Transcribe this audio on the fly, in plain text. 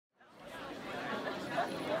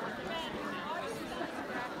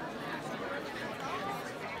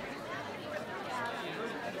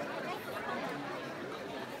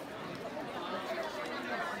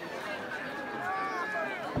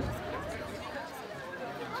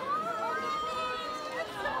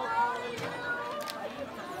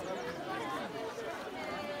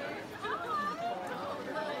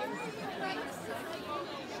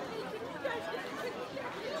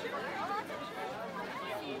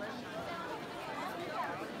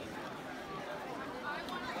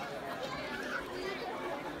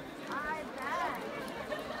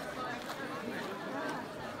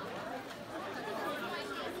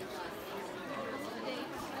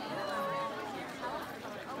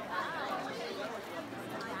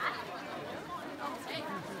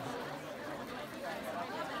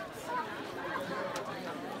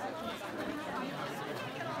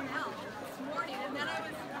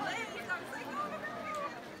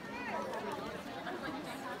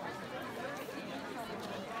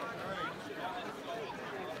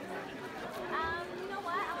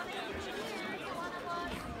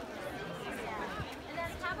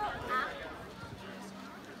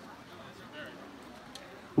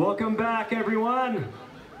Welcome back, everyone.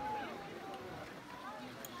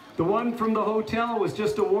 The one from the hotel was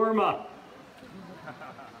just a warm-up.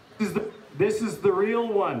 This is the real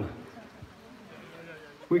one.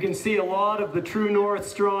 We can see a lot of the true north,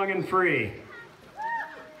 strong and free.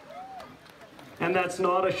 And that's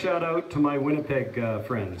not a shout out to my Winnipeg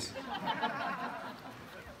friends.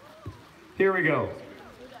 Here we go.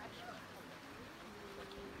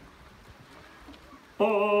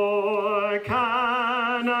 Oh,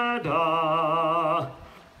 Canada,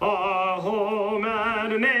 our home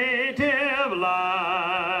and native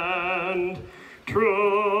land,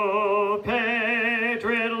 true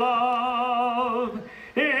patriot love,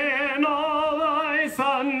 in all thy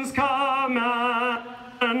sons'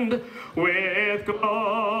 command, with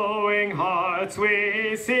glowing hearts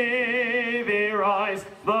we see thee rise,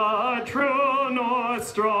 the true north,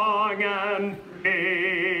 strong and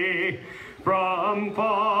free. From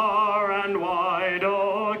far and wide,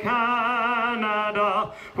 O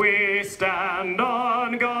Canada, we stand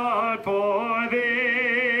on guard for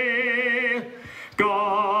thee.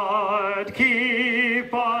 God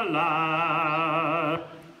keep our land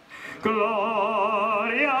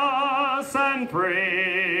glorious and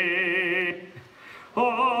free.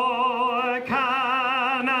 O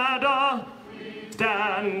Canada, we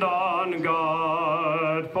stand on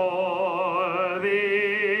guard for thee.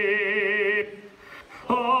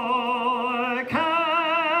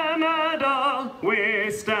 We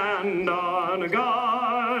stand on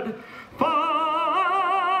guard for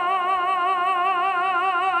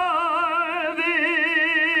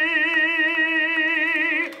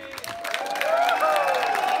thee.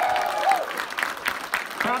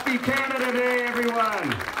 Happy Canada Day,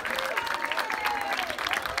 everyone.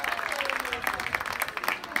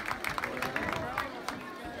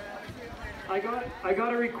 I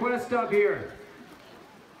got a request up here.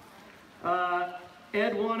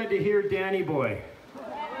 Ed wanted to hear Danny Boy.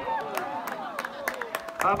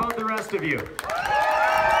 How about the rest of you?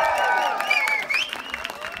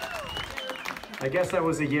 I guess that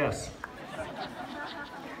was a yes.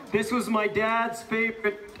 This was my dad's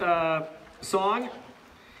favorite song.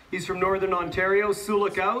 He's from Northern Ontario, Sioux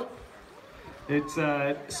Lookout.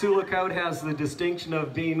 Sioux Lookout has the distinction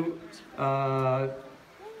of being a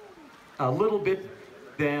little bit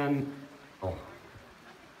than. Oh.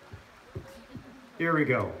 Here we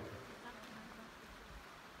go.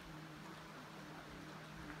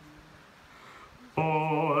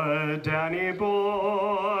 Oh, Danny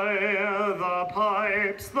boy, the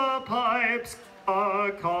pipes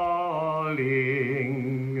are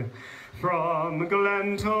calling from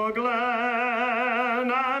glen to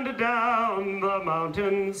glen and down the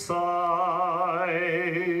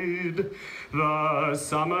mountainside. The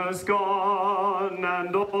summer's gone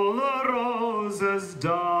and all the roses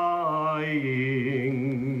dying.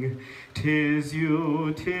 'Tis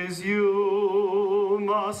you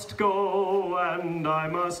must go and I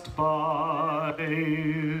must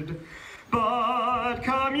bide. But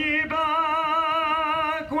come ye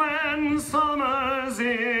back when summer's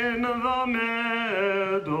in the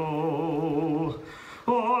meadow,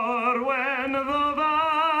 or when the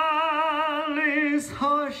valley's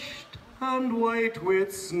hushed and white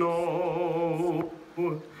with snow.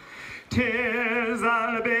 'Tis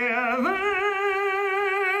I'll be there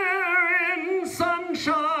in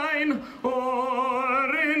sunshine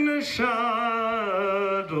or in shadow.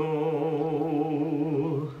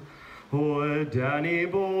 Oh, Danny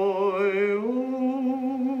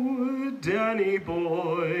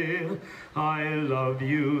boy, I love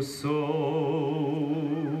you so.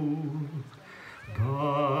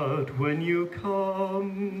 But when you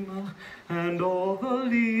come and all the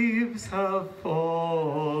leaves have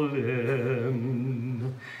fallen,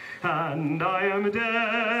 and I am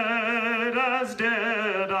dead as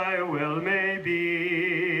dead I well may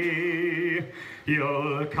be,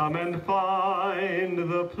 you'll come and find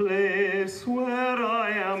the place where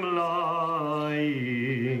I am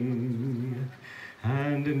lying,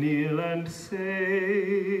 and kneel and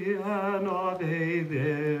say, and are they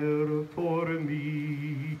there for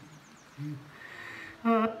me?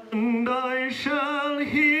 And I shall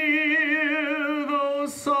hear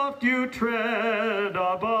those soft you tread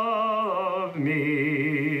above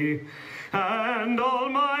me, and all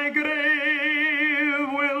my grave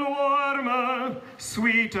will warmer,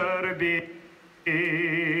 sweeter be,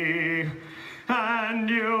 and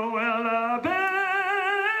you will bend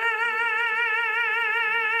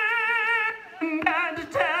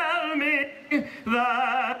and tell me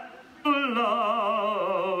that you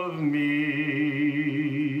love me.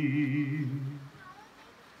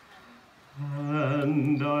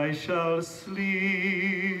 And I shall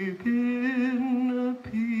sleep in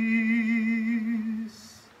peace.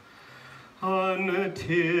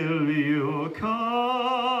 till you come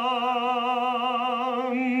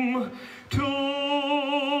to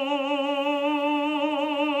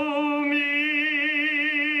me.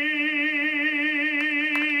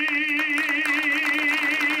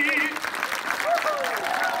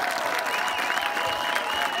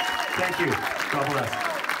 Thank you. God bless.